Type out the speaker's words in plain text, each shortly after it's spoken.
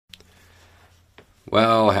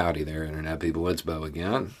Well, howdy there, Internet people. It's Bo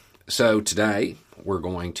again. So, today we're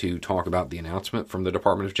going to talk about the announcement from the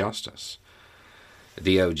Department of Justice.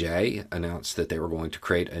 The DOJ announced that they were going to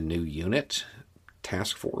create a new unit,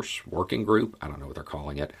 task force, working group. I don't know what they're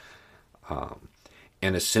calling it.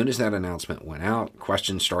 And as soon as that announcement went out,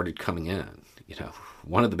 questions started coming in.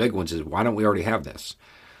 One of the big ones is, why don't we already have this?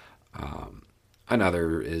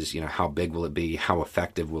 Another is, how big will it be? How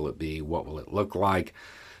effective will it be? What will it look like?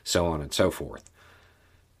 So on and so forth.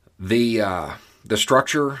 The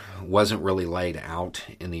structure wasn't really laid out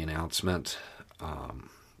in the announcement,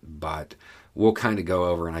 but we'll kind of go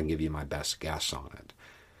over and I can give you my best guess on it.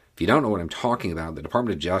 If you don't know what I'm talking about, the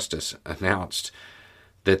Department of Justice announced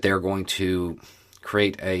that they're going to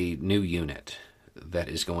create a new unit that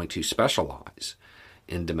is going to specialize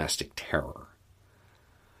in domestic terror.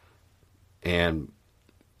 And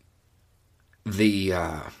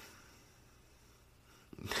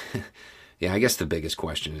I guess the biggest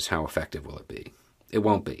question is, how effective will it be? It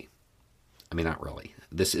won't be. I mean, not really.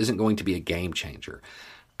 This isn't going to be a game changer.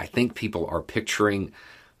 I think people are picturing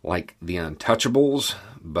like the Untouchables,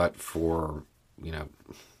 but for,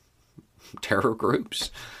 terror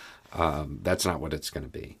groups. That's not what it's going to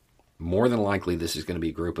be. More than likely, this is going to be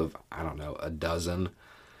a group of, a dozen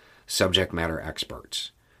subject matter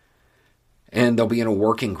experts. And they'll be in a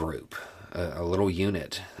working group, a little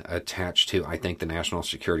unit attached to, I think, the National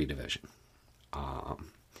Security Division.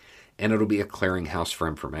 And it'll be a clearinghouse for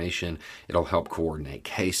information. It'll help coordinate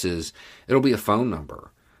cases. It'll be a phone number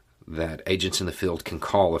that agents in the field can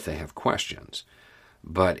call if they have questions.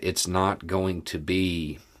 But it's not going to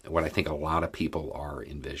be what I think a lot of people are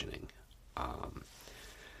envisioning.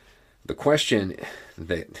 The question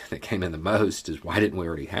that came in the most is, why didn't we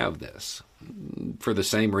already have this? For the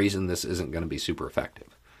same reason this isn't going to be super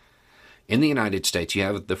effective. In the United States, you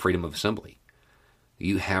have the freedom of assembly.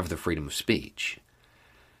 You have the freedom of speech.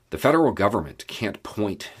 The federal government can't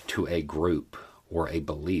point to a group or a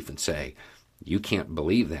belief and say, you can't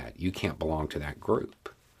believe that, you can't belong to that group.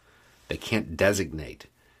 They can't designate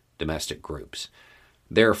domestic groups.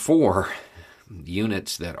 Therefore,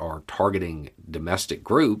 units that are targeting domestic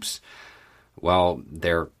groups, well,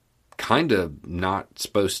 they're kind of not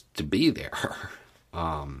supposed to be there.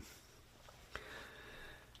 And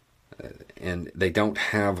they don't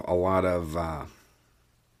have a lot of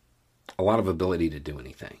ability to do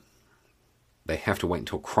anything. They have to wait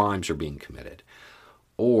until crimes are being committed,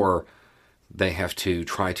 or they have to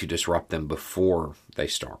try to disrupt them before they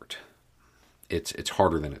start. It's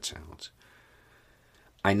harder than it sounds.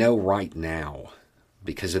 I know right now,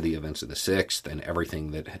 because of the events of the 6th and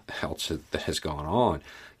everything that else that has gone on,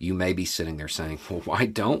 you may be sitting there saying, well, why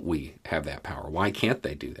don't we have that power? Why can't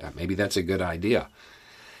they do that? Maybe that's a good idea.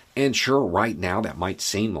 And sure, right now that might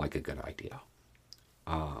seem like a good idea.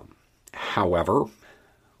 However,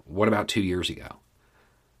 what about 2 years ago?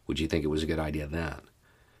 Would you think it was a good idea then?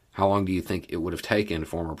 How long do you think it would have taken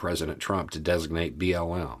former President Trump to designate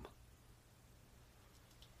BLM?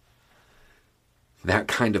 That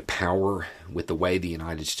kind of power, with the way the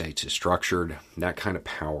United States is structured, that kind of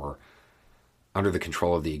power under the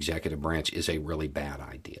control of the executive branch is a really bad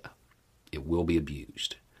idea. It will be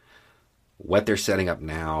abused. What they're setting up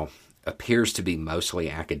now appears to be mostly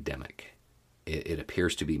academic. It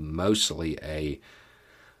appears to be mostly a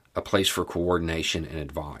place for coordination and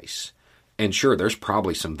advice. And sure, there's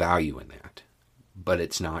probably some value in that, but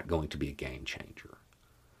it's not going to be a game changer.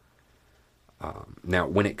 Now,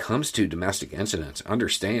 when it comes to domestic incidents,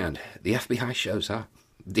 understand the FBI shows up.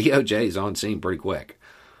 DOJ is on scene pretty quick.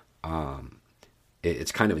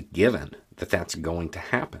 It's kind of a given that that's going to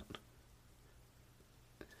happen.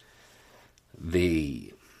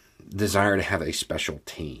 The desire to have a special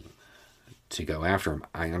team to go after them,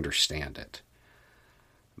 I understand it.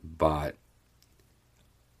 But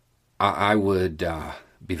I would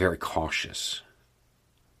be very cautious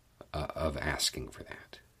of asking for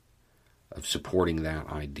that, of supporting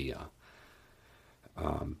that idea.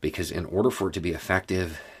 Because in order for it to be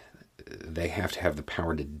effective, they have to have the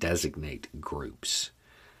power to designate groups.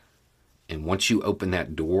 And once you open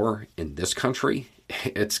that door in this country,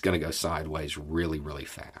 it's going to go sideways really, really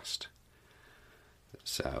fast.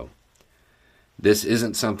 So this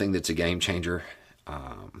isn't something that's a game changer.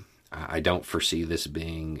 I don't foresee this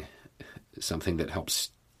being something that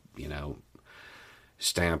helps,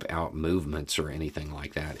 stamp out movements or anything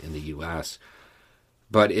like that in the U.S.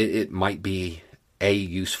 But it might be a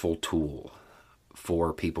useful tool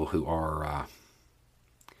for people who are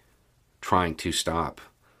trying to stop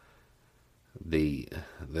the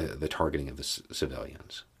targeting of the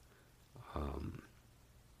civilians.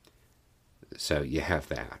 So you have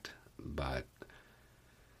that, but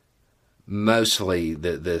mostly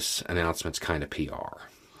this announcement's kind of PR.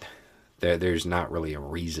 There's not really a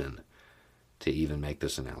reason to even make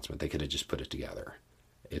this announcement. They could have just put it together.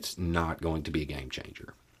 It's not going to be a game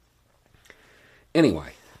changer.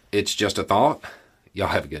 Anyway, it's just a thought. Y'all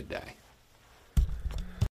have a good day.